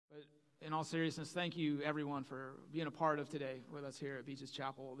in all seriousness, thank you everyone for being a part of today with us here at Beaches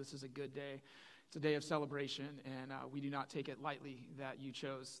Chapel. This is a good day. It's a day of celebration, and we do not take it lightly that you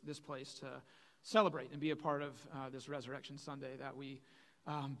chose this place to celebrate and be a part of this Resurrection Sunday that we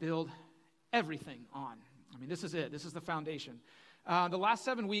build everything on. I mean, this is it. This is the foundation. The last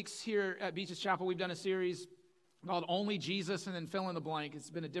 7 weeks here at Beaches Chapel, we've done a series called Only Jesus and then fill in the blank. It's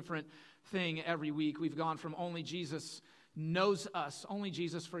been a different thing every week. We've gone from Only Jesus knows us, only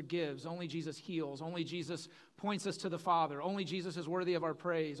Jesus forgives, only Jesus heals, only Jesus points us to the Father, only Jesus is worthy of our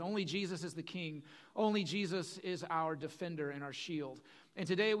praise, only Jesus is the King, only Jesus is our defender and our shield. And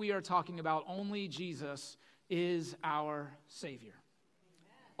today we are talking about only Jesus is our Savior.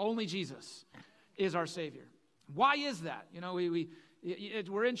 Only Jesus is our Savior. Why is that? You know,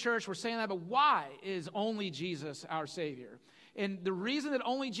 we're in church, we're saying that, but why is only Jesus our Savior? And the reason that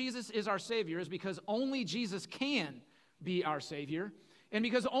only Jesus is our Savior is because only Jesus can be our Savior, and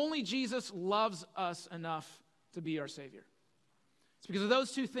because only Jesus loves us enough to be our Savior. It's because of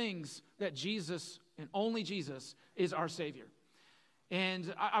those two things that Jesus and only Jesus is our Savior.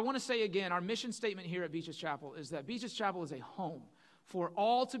 And I want to say again, our mission statement here at Beaches Chapel is that Beaches Chapel is a home for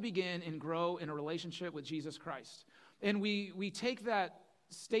all to begin and grow in a relationship with Jesus Christ. And we take that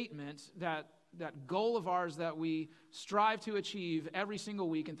statement, that goal of ours that we strive to achieve every single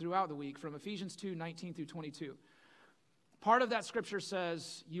week and throughout the week from Ephesians 2:19 through 22. Part of that scripture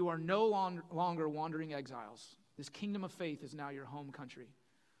says, you are no longer wandering exiles. This kingdom of faith is now your home country.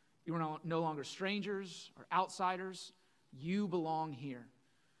 You are no longer strangers or outsiders. You belong here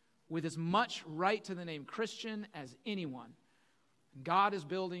with as much right to the name Christian as anyone. God is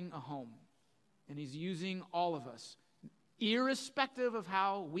building a home, and he's using all of us, irrespective of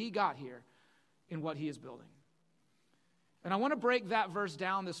how we got here, in what he is building. And I want to break that verse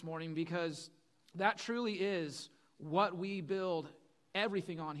down this morning because that truly is what we build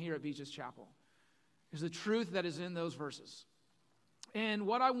everything on here at Beaches Chapel, is the truth that is in those verses. And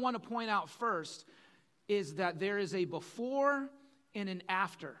what I want to point out first is that there is a before and an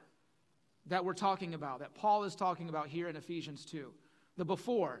after that we're talking about, that Paul is talking about here in Ephesians 2. The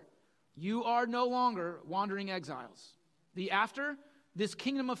before, you are no longer wandering exiles. The after, this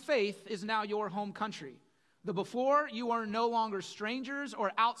kingdom of faith is now your home country. The before, you are no longer strangers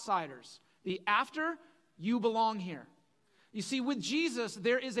or outsiders. The after, you belong here. You see, with Jesus,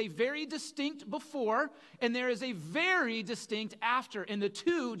 there is a very distinct before and there is a very distinct after, and the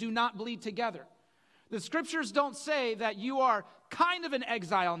two do not bleed together. The scriptures don't say that you are kind of an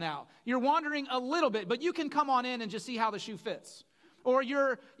exile now. You're wandering a little bit, but you can come on in and just see how the shoe fits. Or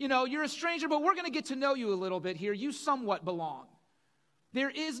you're a stranger, but we're going to get to know you a little bit here. You somewhat belong. There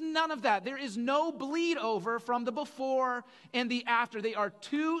is none of that. There is no bleed over from the before and the after. They are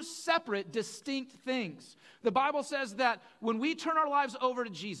two separate, distinct things. The Bible says that when we turn our lives over to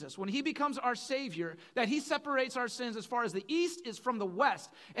Jesus, when he becomes our Savior, that he separates our sins as far as the east is from the west.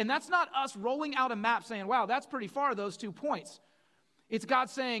 And that's not us rolling out a map saying, wow, that's pretty far, those 2 points. It's God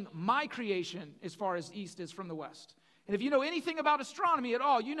saying, my creation as far as east is from the west. And if you know anything about astronomy at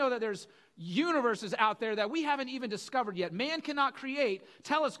all, you know that there's universes out there that we haven't even discovered yet. Man cannot create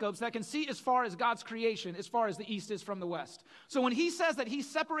telescopes that can see as far as God's creation, as far as the east is from the west. So when he says that he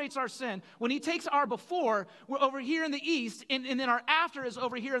separates our sin, when he takes our before, we're over here in the east, and then our after is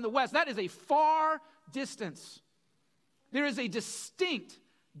over here in the west, that is a far distance. There is a distinct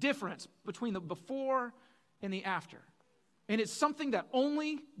difference between the before and the after. And it's something that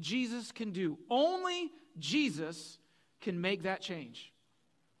only Jesus can do. Only Jesus can make that change.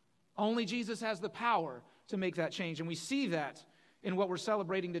 Only Jesus has the power to make that change. And we see that in what we're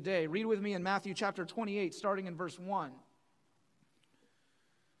celebrating today. Read with me in Matthew chapter 28, starting in verse 1. It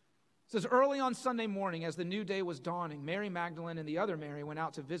says, early on Sunday morning, as the new day was dawning, Mary Magdalene and the other Mary went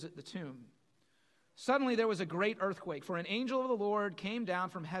out to visit the tomb. Suddenly there was a great earthquake, for an angel of the Lord came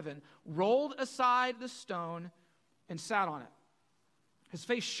down from heaven, rolled aside the stone, and sat on it. His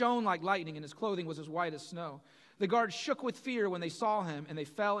face shone like lightning, and his clothing was as white as snow. The guards shook with fear when they saw him, and they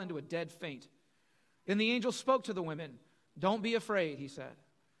fell into a dead faint. Then the angel spoke to the women. Don't be afraid, he said.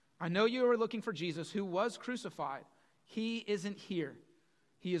 I know you are looking for Jesus, who was crucified. He isn't here.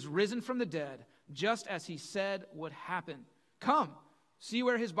 He is risen from the dead, just as he said would happen. Come, see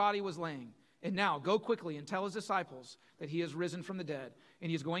where his body was laying. And now go quickly and tell his disciples that he is risen from the dead, and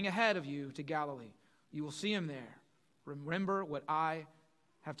he is going ahead of you to Galilee. You will see him there. Remember what I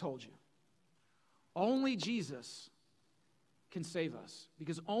have told you. Only Jesus can save us,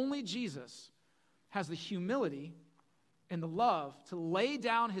 because only Jesus has the humility and the love to lay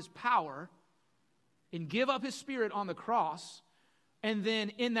down his power and give up his spirit on the cross, and then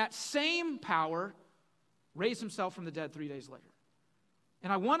in that same power raise himself from the dead 3 days later.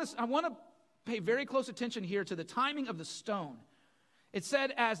 And I want to pay very close attention here to the timing of the stone. It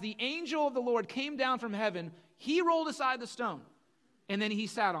said, as the angel of the Lord came down from heaven, he rolled aside the stone, and then he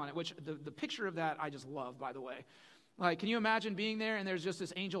sat on it, which the picture of that I just love, by the way. Like, can you imagine being there and there's just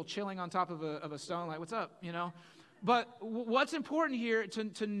this angel chilling on top of a stone? Like, what's up, you know? But what's important here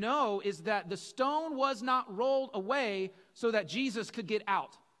to know is that the stone was not rolled away so that Jesus could get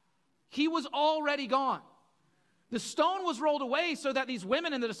out. He was already gone. The stone was rolled away so that these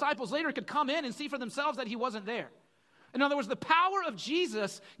women and the disciples later could come in and see for themselves that he wasn't there. In other words, the power of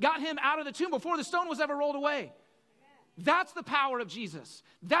Jesus got him out of the tomb before the stone was ever rolled away. That's the power of Jesus.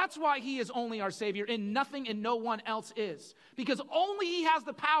 That's why he is only our Savior, and nothing and no one else is. Because only he has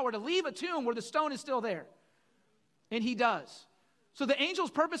the power to leave a tomb where the stone is still there. And he does. So the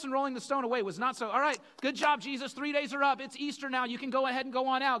angel's purpose in rolling the stone away was not so, all right, good job, Jesus, 3 days are up. It's Easter now. You can go ahead and go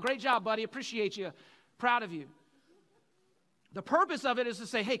on out. Great job, buddy. Appreciate you. Proud of you. The purpose of it is to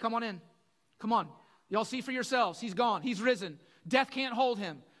say, hey, come on in. Come on. Y'all see for yourselves. He's gone. He's risen. Death can't hold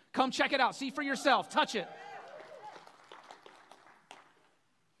him. Come check it out. See for yourself. Touch it.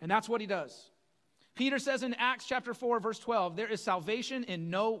 And that's what he does. Peter says in Acts chapter 4, verse 12, there is salvation in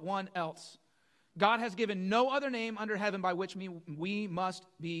no one else. God has given no other name under heaven by which we must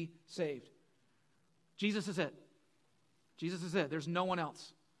be saved. Jesus is it. Jesus is it. There's no one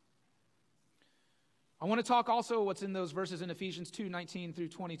else. I want to talk also what's in those verses in Ephesians 2:19 through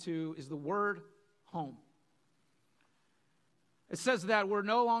 22 is the word home. It says that we're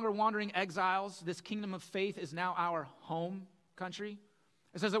no longer wandering exiles. This kingdom of faith is now our home country.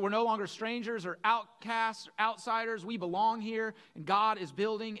 It says that we're no longer strangers or outcasts or outsiders. We belong here, and God is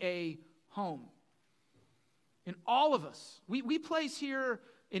building a home. And all of us, we place here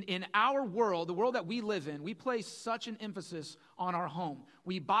in our world, the world that we live in, we place such an emphasis on our home.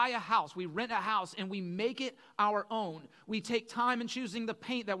 We buy a house, we rent a house, and we make it our own. We take time in choosing the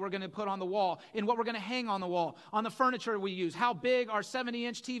paint that we're going to put on the wall and what we're going to hang on the wall, on the furniture we use, how big our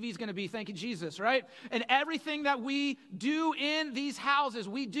 70-inch TV is going to be, thank you, Jesus, right? And everything that we do in these houses,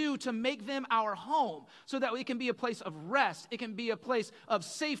 we do to make them our home so that it can be a place of rest. It can be a place of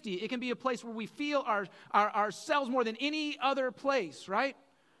safety. It can be a place where we feel ourselves more than any other place, right?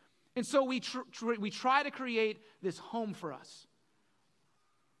 And so we try to create this home for us.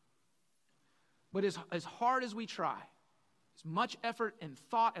 But as hard as we try, as much effort and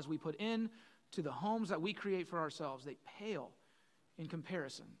thought as we put in to the homes that we create for ourselves, they pale in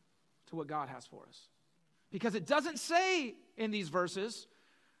comparison to what God has for us. Because it doesn't say in these verses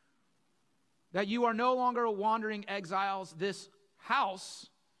that you are no longer wandering exiles. This house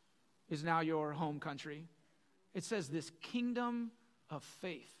is now your home country. It says this kingdom of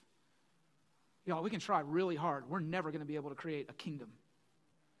faith. Y'all, we can try really hard. We're never going to be able to create a kingdom.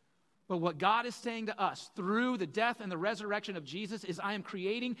 But what God is saying to us through the death and the resurrection of Jesus is, I am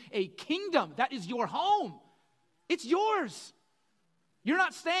creating a kingdom that is your home. It's yours. You're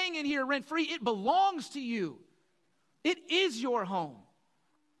not staying in here rent-free. It belongs to you. It is your home.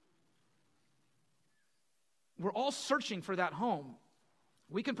 We're all searching for that home.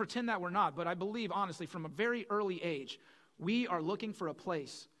 We can pretend that we're not, but I believe, honestly, from a very early age, we are looking for a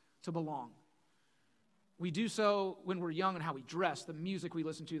place to belong. We do so when we're young and how we dress, the music we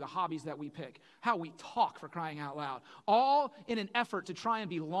listen to, the hobbies that we pick, how we talk, for crying out loud, all in an effort to try and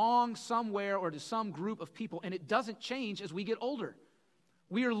belong somewhere or to some group of people. And it doesn't change as we get older.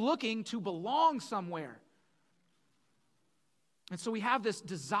 We are looking to belong somewhere. And so we have this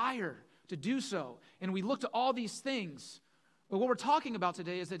desire to do so. And we look to all these things. But what we're talking about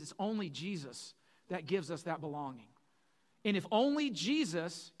today is that it's only Jesus that gives us that belonging. And if only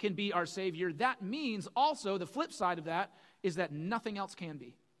Jesus can be our Savior, that means also the flip side of that is that nothing else can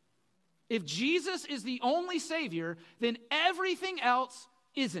be. If Jesus is the only Savior, then everything else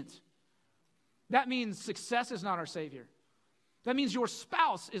isn't. That means success is not our Savior. That means your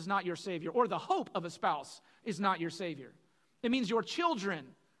spouse is not your Savior, or the hope of a spouse is not your Savior. It means your children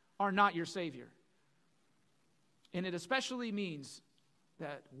are not your Savior. And it especially means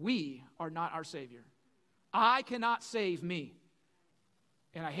that we are not our Savior. I cannot save me.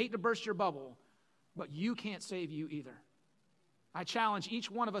 And I hate to burst your bubble, but you can't save you either. I challenge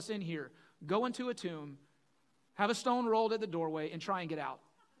each one of us in here, go into a tomb, have a stone rolled at the doorway, and try and get out.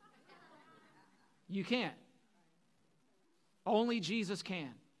 You can't. Only Jesus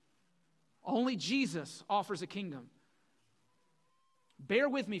can. Only Jesus offers a kingdom. Bear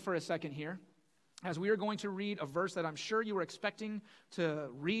with me for a second here, as we are going to read a verse that I'm sure you were expecting to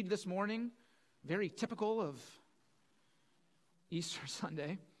read this morning. Very typical of Easter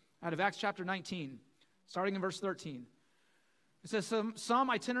Sunday, out of Acts chapter 19, starting in verse 13. It says, some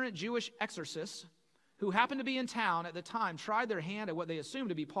itinerant Jewish exorcists who happened to be in town at the time, tried their hand at what they assumed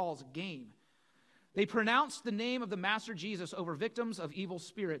to be Paul's game. They pronounced the name of the Master Jesus over victims of evil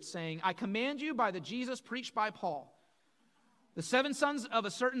spirits, saying, I command you by the Jesus preached by Paul. The 7 sons of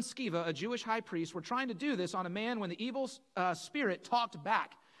a certain Sceva, a Jewish high priest, were trying to do this on a man when the evil spirit talked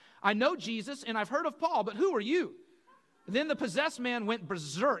back. I know Jesus and I've heard of Paul, but who are you? Then the possessed man went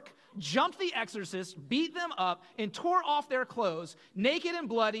berserk, jumped the exorcists, beat them up, and tore off their clothes. Naked and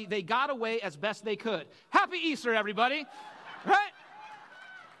bloody, they got away as best they could. Happy Easter, everybody. Right?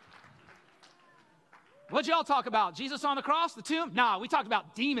 What'd y'all talk about? Jesus on the cross, the tomb? Nah, we talked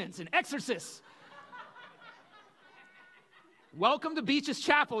about demons and exorcists. Welcome to Beaches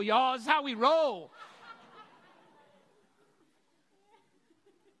Chapel, y'all. This is how we roll.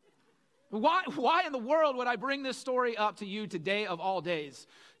 Why in the world would I bring this story up to you today of all days?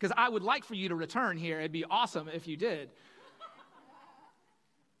 Because I would like for you to return here. It'd be awesome if you did.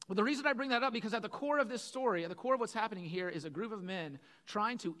 But the reason I bring that up, because at the core of this story, at the core of what's happening here, is a group of men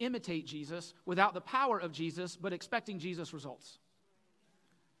trying to imitate Jesus without the power of Jesus, but expecting Jesus' results.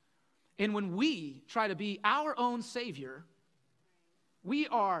 And when we try to be our own Savior, we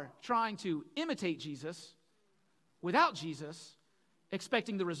are trying to imitate Jesus without Jesus,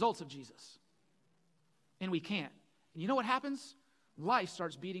 expecting the results of Jesus. And we can't. And you know what happens? Life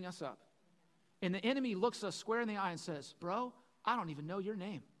starts beating us up. And the enemy looks us square in the eye and says, bro, I don't even know your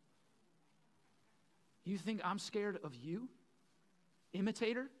name. You think I'm scared of you?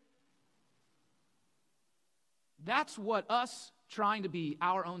 Imitator? That's what us trying to be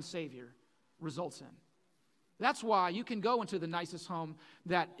our own Savior results in. That's why you can go into the nicest home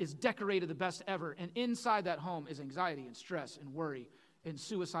that is decorated the best ever, and inside that home is anxiety and stress and worry and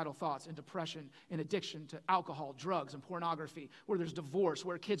suicidal thoughts and depression and addiction to alcohol, drugs, and pornography, where there's divorce,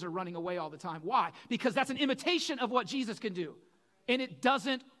 where kids are running away all the time. Why? Because that's an imitation of what Jesus can do, and it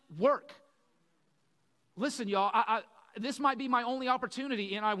doesn't work. Listen, y'all, this might be my only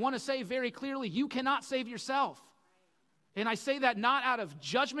opportunity, and I want to say very clearly, you cannot save yourself. And I say that not out of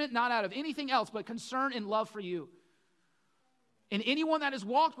judgment, not out of anything else, but concern and love for you. And anyone that has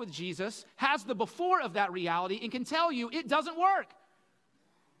walked with Jesus has the before of that reality and can tell you it doesn't work.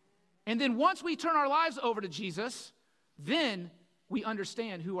 And then once we turn our lives over to Jesus, then we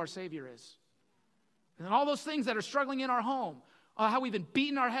understand who our Savior is. And then all those things that are struggling in our home, how we've been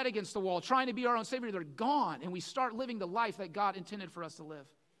beating our head against the wall, trying to be our own Savior, they're gone. And we start living the life that God intended for us to live.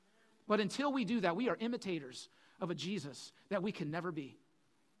 But until we do that, we are imitators of a Jesus that we can never be.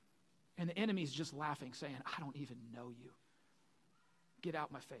 And the enemy's just laughing, saying, I don't even know you. Get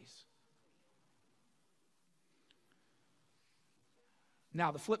out my face.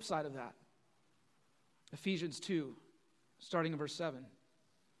 Now, the flip side of that, Ephesians 2, starting in verse 7.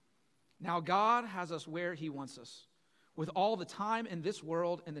 Now God has us where he wants us, with all the time in this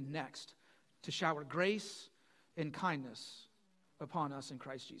world and the next, to shower grace and kindness upon us in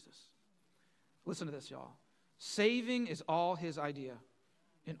Christ Jesus. Listen to this, y'all. Saving is all his idea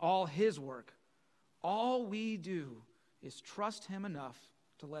and all his work. All we do is trust him enough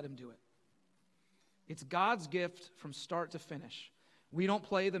to let him do it. It's God's gift from start to finish. We don't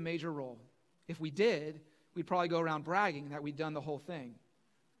play the major role. If we did, we'd probably go around bragging that we'd done the whole thing.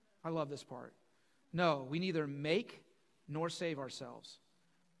 I love this part. No, we neither make nor save ourselves.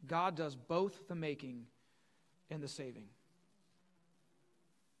 God does both the making and the saving.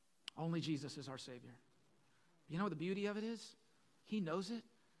 Only Jesus is our Savior. You know what the beauty of it is? He knows it.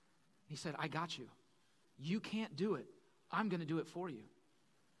 He said, I got you. You can't do it. I'm going to do it for you.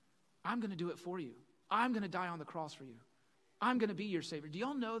 I'm going to do it for you. I'm going to die on the cross for you. I'm going to be your Savior. Do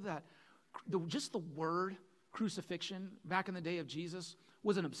y'all know that just the word crucifixion back in the day of Jesus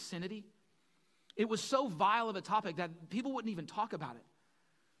was an obscenity? It was so vile of a topic that people wouldn't even talk about it.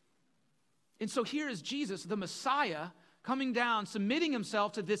 And so here is Jesus, the Messiah, coming down, submitting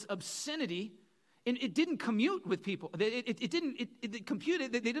himself to this obscenity, and it didn't commute with people. It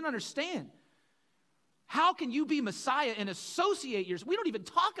computed, they didn't understand. How can you be Messiah and associate yourself? We don't even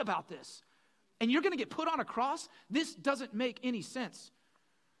talk about this. And you're going to get put on a cross? This doesn't make any sense.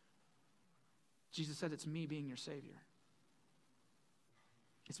 Jesus said, it's me being your Savior.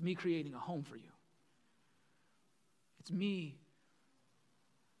 It's me creating a home for you. It's me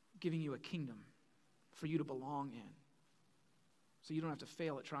giving you a kingdom for you to belong in, so you don't have to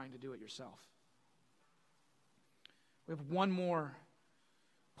fail at trying to do it yourself. We have one more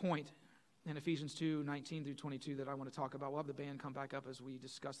point in Ephesians 2, 19 through 22 that I want to talk about. We'll have the band come back up as we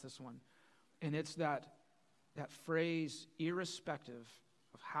discuss this one. And it's that phrase, irrespective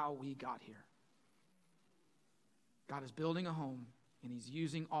of how we got here. God is building a home, and he's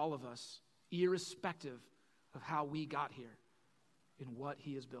using all of us, irrespective of how we got here and what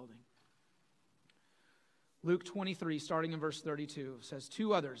he is building. Luke 23, starting in verse 32, says,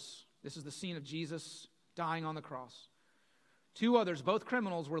 2 others, this is the scene of Jesus dying on the cross. 2 others, both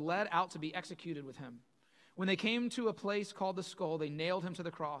criminals, were led out to be executed with him. When they came to a place called the Skull, they nailed him to the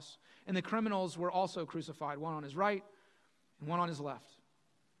cross, and the criminals were also crucified, one on his right and one on his left.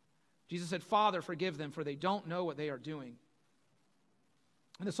 Jesus said, Father, forgive them, for they don't know what they are doing.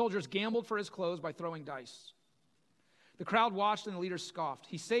 And the soldiers gambled for his clothes by throwing dice. The crowd watched and the leaders scoffed.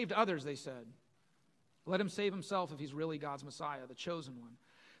 He saved others, they said. Let him save himself if he's really God's Messiah, the chosen one.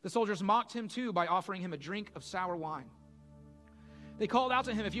 The soldiers mocked him too by offering him a drink of sour wine. They called out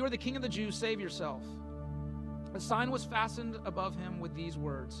to him, if you are the king of the Jews, save yourself. A sign was fastened above him with these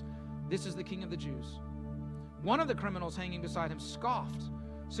words, this is the king of the Jews. One of the criminals hanging beside him scoffed,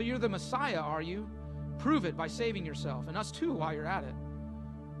 so you're the Messiah, are you? Prove it by saving yourself, and us too while you're at it.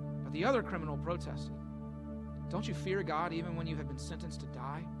 But the other criminal protested, don't you fear God even when you have been sentenced to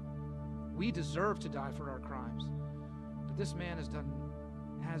die? We deserve to die for our crimes, but this man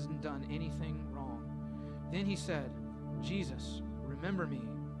hasn't done anything wrong. Then he said, Jesus, remember me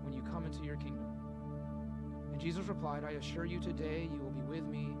when you come into your kingdom. And Jesus replied, I assure you today you will be with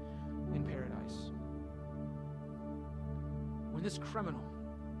me in paradise. When this criminal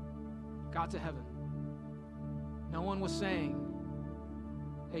got to heaven, no one was saying,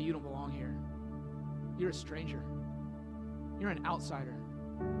 hey, you don't belong here. You're a stranger. You're an outsider.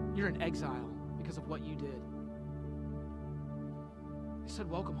 You're in exile because of what you did. They said,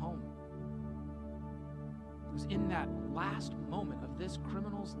 welcome home. It was in that last moment of this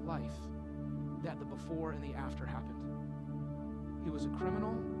criminal's life that the before and the after happened. He was a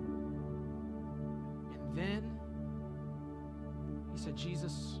criminal, and then he said,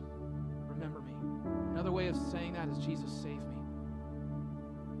 Jesus, remember me. Another way of saying that is, Jesus, save me.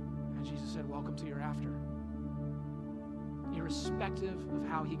 And Jesus said, welcome to your after. Irrespective of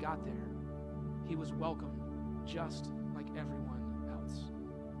how he got there, he was welcomed just like everyone else.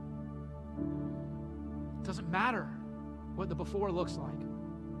 It doesn't matter what the before looks like.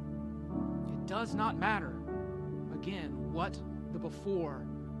 It does not matter, again, what the before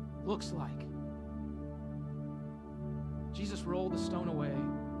looks like. Jesus rolled the stone away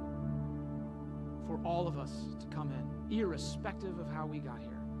for all of us to come in, irrespective of how we got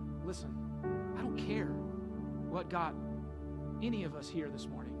here. Listen, I don't care what got any of us here this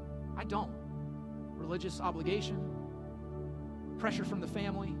morning. I don't. Religious obligation, pressure from the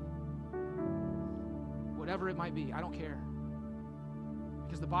family, whatever it might be, I don't care.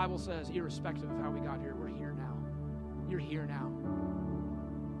 Because the Bible says, irrespective of how we got here, we're here now. You're here now.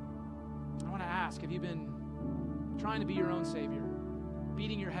 I want to ask, have you been trying to be your own savior,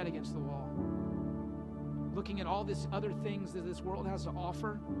 beating your head against the wall, looking at all these other things that this world has to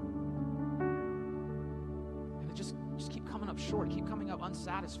offer, and just keep coming up short, keep coming up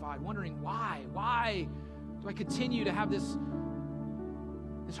unsatisfied, wondering why do I continue to have this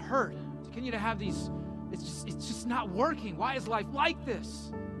hurt, continue to have these, it's just not working. Why is life like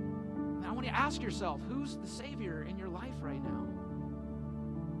this? And I want you to ask yourself, who's the Savior in your life right now?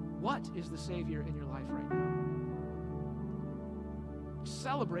 What is the Savior in your life right now?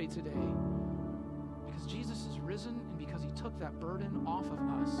 Celebrate today because Jesus is risen and because he took that burden off of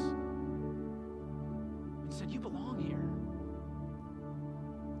us and said, you belong here.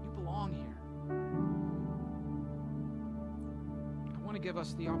 You belong here. I want to give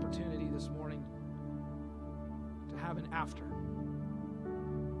us the opportunity this morning to have an after.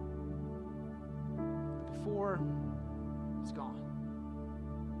 The before is gone.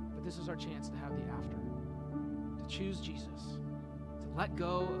 But this is our chance to have the after. To choose Jesus. To let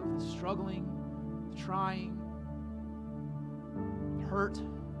go of the struggling, the trying, the hurt.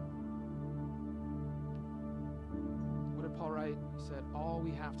 What did Paul write? He said, all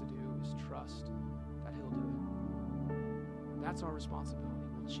we have to do is trust that he'll do it. That's our responsibility.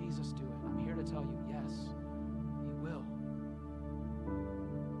 Will Jesus do it? I'm here to tell you, yes, he will.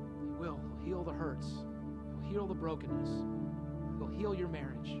 He will. He'll heal the hurts. He'll heal the brokenness. He'll heal your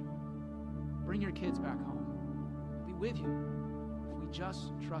marriage. Bring your kids back home. He'll be with you if we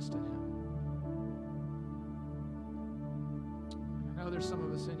just trust in him. I know there's some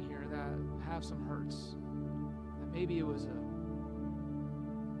of us in here that have some hurts. That maybe it was a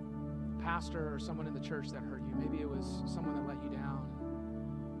pastor or someone in the church that hurt you. Maybe it was someone that let you down.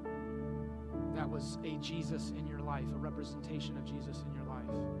 That was a Jesus in your life, a representation of Jesus in your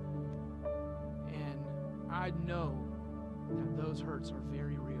life. And I know that those hurts are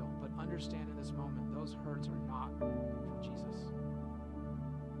very real, but understand in this moment, those hurts are not from Jesus.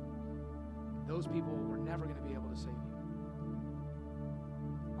 Those people were never going to be able to save you.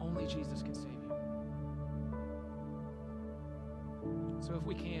 Only Jesus can save you. So if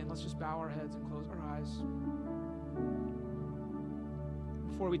we can, let's just bow our heads and close our eyes.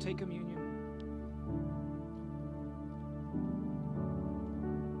 Before we take communion,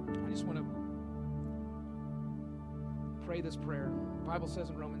 I just want to pray this prayer. The Bible says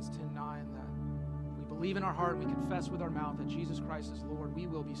in Romans 10:9 that if we believe in our heart and we confess with our mouth that Jesus Christ is Lord, we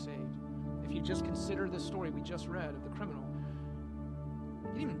will be saved. If you just consider this story we just read of the criminal,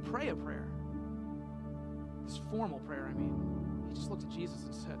 he didn't even pray a prayer. This formal prayer, I mean. He just looked at Jesus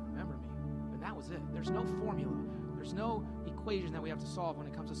and said, remember me. And that was it. There's no formula. There's no equation that we have to solve when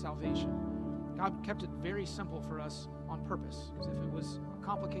it comes to salvation. God kept it very simple for us on purpose, because if it was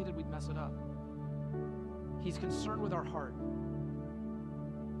complicated, we'd mess it up. He's concerned with our heart.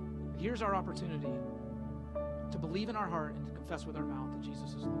 Here's our opportunity to believe in our heart and to confess with our mouth that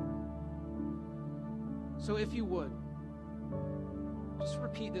Jesus is Lord. So if you would, just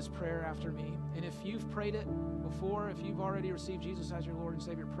repeat this prayer after me. And if you've prayed it before, if you've already received Jesus as your Lord and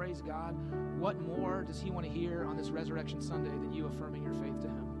Savior, praise God. What more does he want to hear on this Resurrection Sunday than you affirming your faith to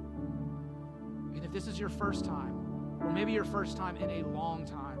him? And if this is your first time, or maybe your first time in a long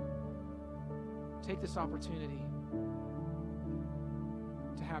time, take this opportunity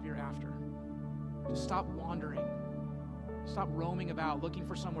to have your after. To stop wandering. Stop roaming about looking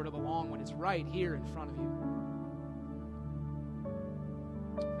for somewhere to belong when it's right here in front of you.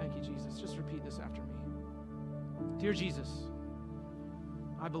 Thank you, Jesus. Just repeat this after me. Dear Jesus,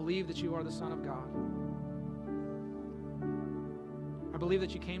 I believe that you are the Son of God. I believe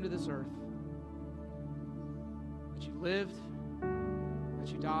that you came to this earth, that you lived,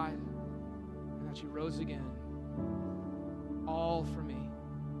 that you died, and that you rose again, all for me.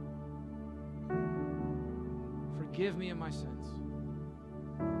 Forgive me of my sins.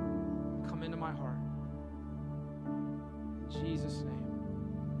 Come into my heart. In Jesus' name.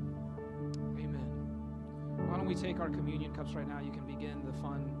 Why don't we take our communion cups right now? You can begin the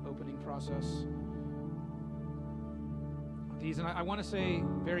fun opening process. These, and I want to say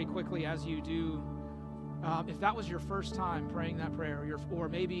very quickly as you do, if that was your first time praying that prayer, or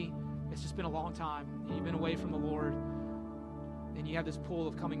maybe it's just been a long time, and you've been away from the Lord, and you have this pull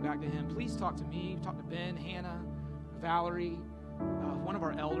of coming back to him, please talk to me, talk to Ben, Hannah, Valerie, one of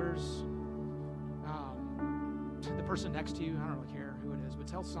our elders, the person next to you. I don't really care who it is, but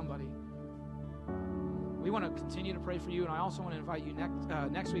tell somebody. We want to continue to pray for you, and I also want to invite you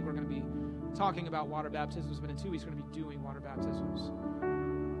next week. We're going to be talking about water baptisms, but in 2 weeks we're going to be doing water baptisms.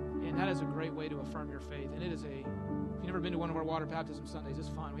 And that is a great way to affirm your faith. And if you've never been to one of our water baptism Sundays, it's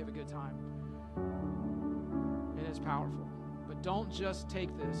fun. We have a good time. And it's powerful. But don't just take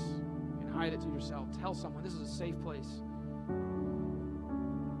this and hide it to yourself. Tell someone this is a safe place.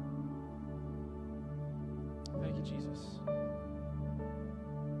 Thank you, Jesus.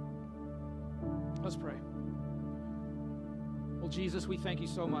 Let's pray. Well, Jesus, we thank you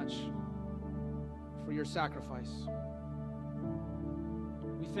so much for your sacrifice.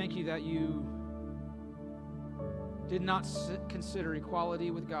 We thank you that you did not consider equality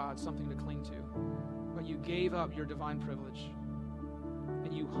with God something to cling to, but you gave up your divine privilege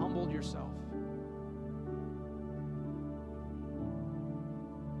and you humbled yourself.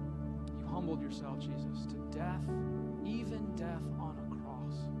 You humbled yourself, Jesus, to death, even death on a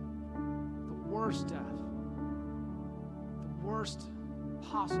cross. The worst death, the worst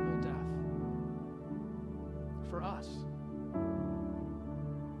possible death for us.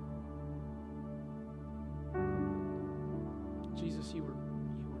 Jesus, you were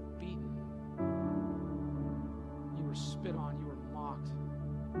beaten, you were spit on, you were mocked,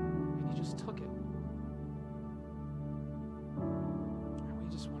 and you just took it. And we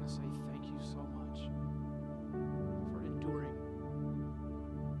just want to say thank you so much for enduring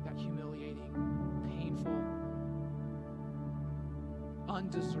that humiliating, painful,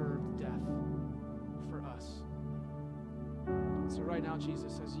 undeserved death for us. So right now,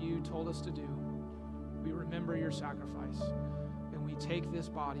 Jesus, as you told us to do, we remember your sacrifice, and we take this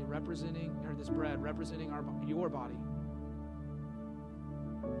body representing, or this bread representing your body,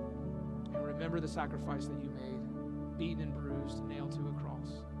 and remember the sacrifice that you made, beaten and bruised, nailed to a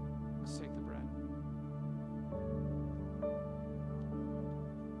cross. Let's take the bread.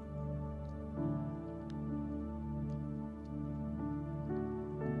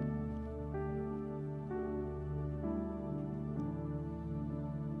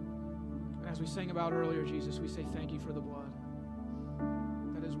 As we sang about earlier, Jesus, we say thank you for the blood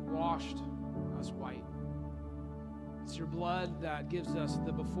that has washed us white. It's your blood that gives us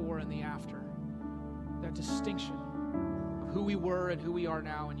the before and the after, that distinction of who we were and who we are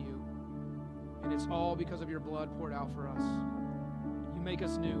now in you. And it's all because of your blood poured out for us. You make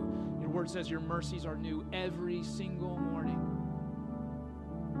us new. Your word says your mercies are new every single morning.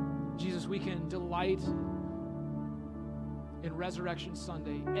 Jesus, we can delight in Resurrection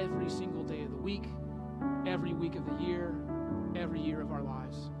Sunday every single day of the week, every week of the year, every year of our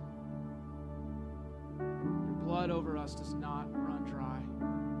lives. Your blood over us does not run dry.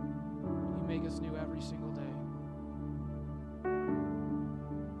 You make us new every single day.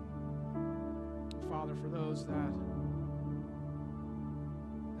 Father, for those that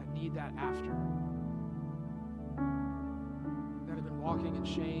need that after, that have been walking in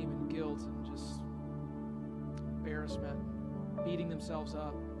shame and guilt and just embarrassment, beating themselves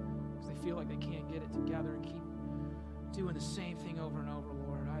up because they feel like they can't get it together and keep doing the same thing over and over,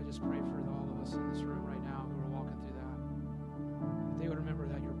 Lord. I just pray for all of us in this room right now who are walking through that they would remember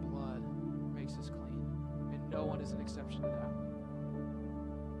that your blood makes us clean, and no one is an exception to that.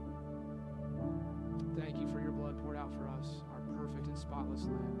 Thank you for your blood poured out for us, our perfect and spotless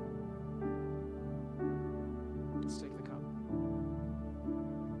Lamb. Let's take the